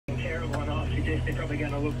suggest they're probably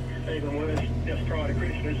going to look even worse just prior to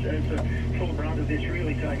Christmas as the full brunt of this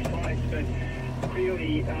really takes place. But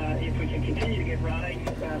clearly, if we can continue to get rain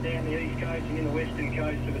down the east coast and in the western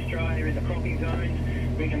coast of Australia in the cropping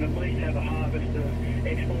zones, we can at least have a harvest of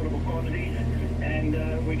exportable quantities,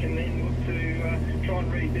 and we can then look to try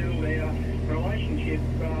and rebuild our relationship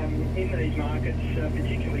in these markets,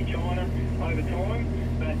 particularly China, over time.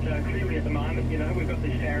 But clearly at the moment, you know, we've got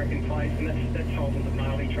this tariff in place, and that's holding the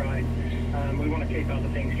barley trade. We want to keep other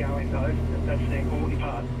things going, though. That's the important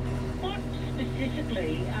part. What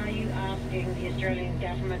specifically are you asking the Australian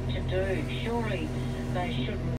government to do? Surely they shouldn't